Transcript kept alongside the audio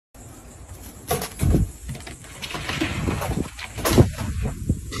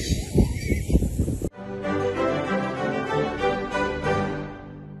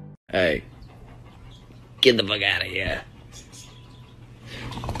Get the fuck out of here.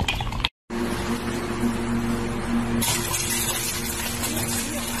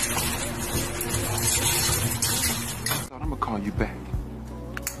 I'm gonna call you back.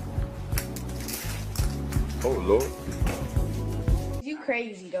 Oh, Lord. You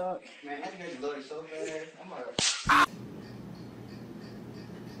crazy, dog. Man, that nigga loaded so fast. I'm like...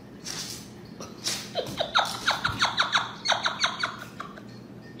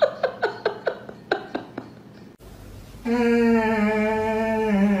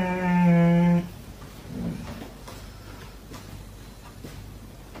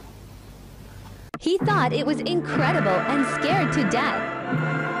 He thought it was incredible and scared to death.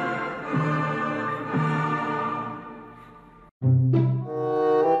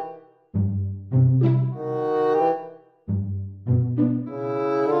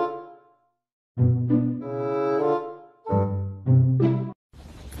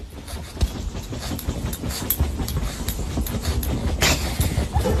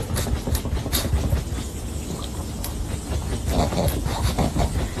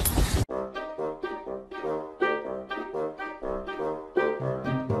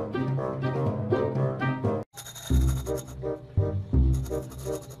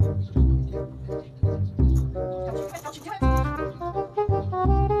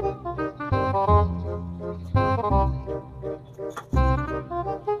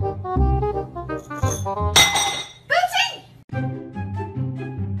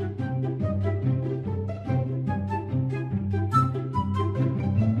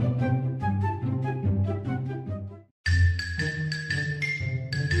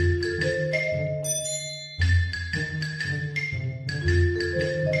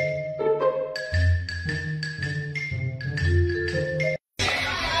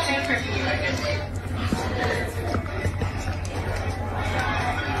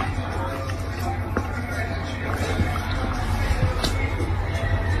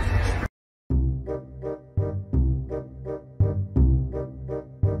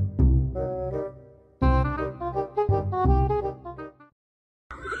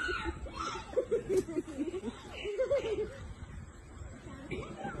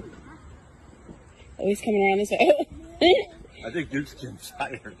 Oh, he's coming around this way. I think Duke's getting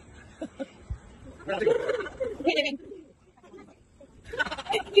tired.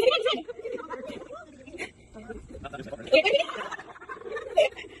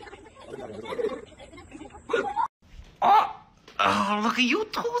 Oh, look at you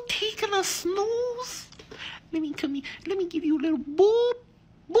two taking a snooze. Let me come here. Let me give you a little boop.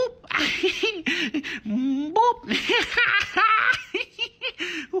 Boop. Boop.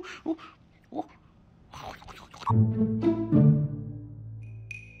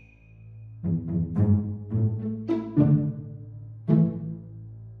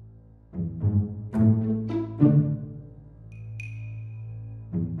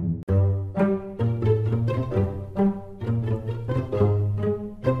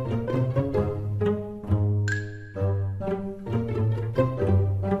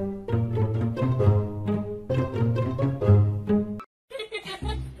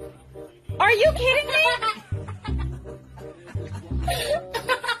 Are you kidding me?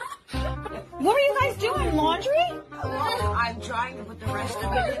 What are you guys doing? Laundry? I'm trying to put the rest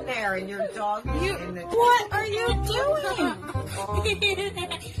of it in there, and your dog is in the... What are you doing? Get in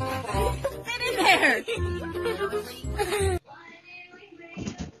there.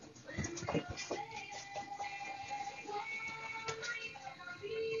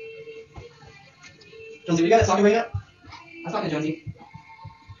 Jonesy, we got a soccer right now? I'm talking to Jonesy.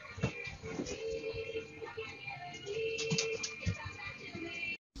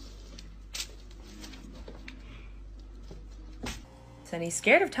 And he's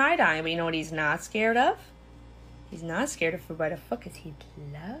scared of tie-dye, but you know what he's not scared of? He's not scared of fruit by the foot because he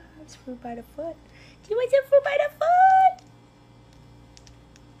loves fruit by the foot. Do you want some fruit by the foot?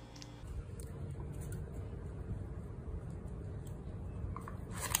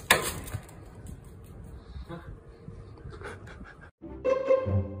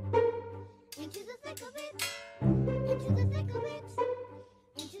 Into the thick of it. Into the thick of it.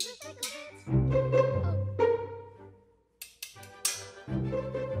 Into the thick of it.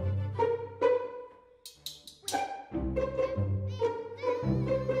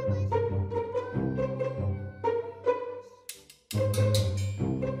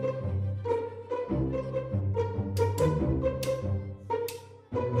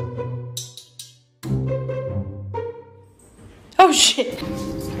 Oh shit.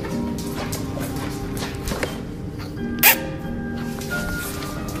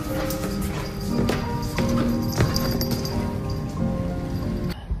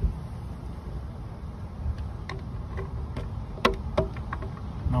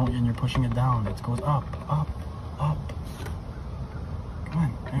 No, and you're pushing it down. It goes up, up, up. Come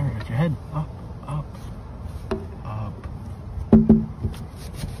on, there, with your head. Up, up, up.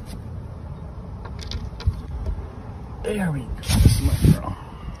 There we go. Smart girl.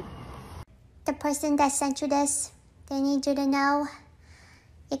 The person that sent you this, they need you to know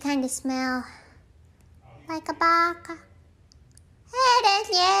you kind of smell like a baka. Eres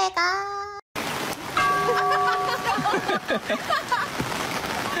ciega.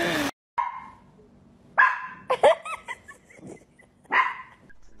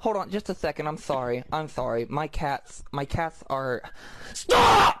 Hold on just a second. I'm sorry. My cats are...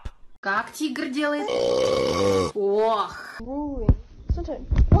 Stop! Как тигр делает? Ох.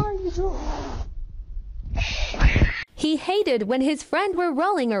 He hated when his friend were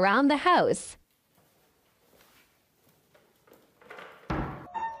rolling around the house.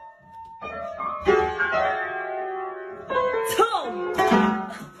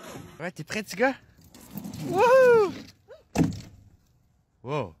 Ouais, t'es prêt, petit gars? Wouhou!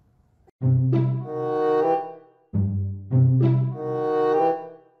 Wow.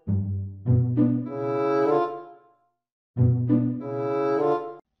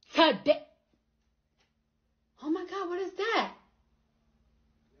 Oh my God, what is that?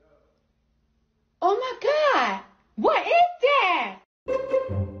 Oh my God, what is that?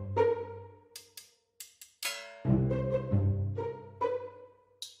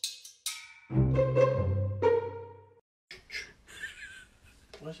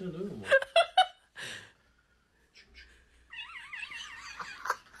 Why should I do it more?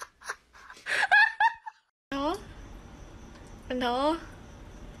 No.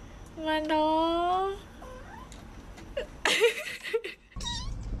 No.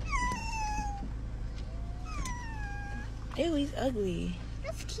 Ew, he's ugly.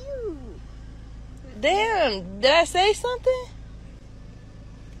 That's cute. Damn, did I say something?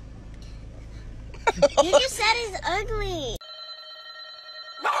 You just said he's ugly.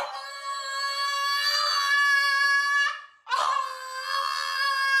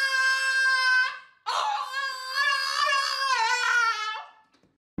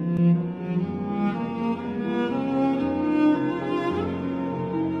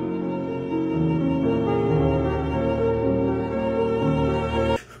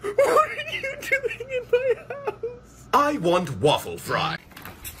 I want waffle fry.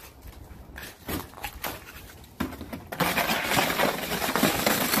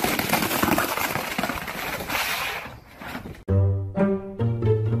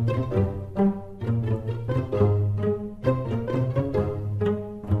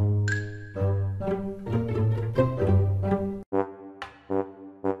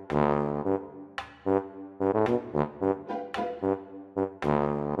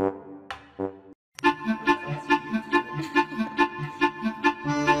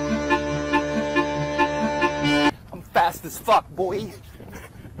 Fast as fuck, boy.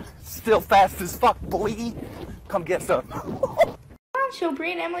 Still fast as fuck, boy. Come get some. She'll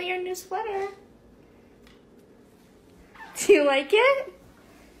bring Emily your new sweater. Do you like it?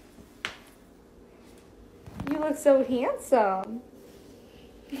 You look so handsome.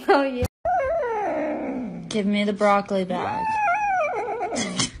 Oh, yeah. Give me the broccoli bag.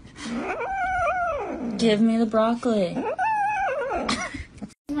 Give me the broccoli.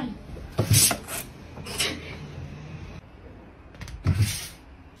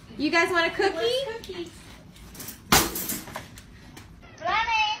 You guys want a cookie?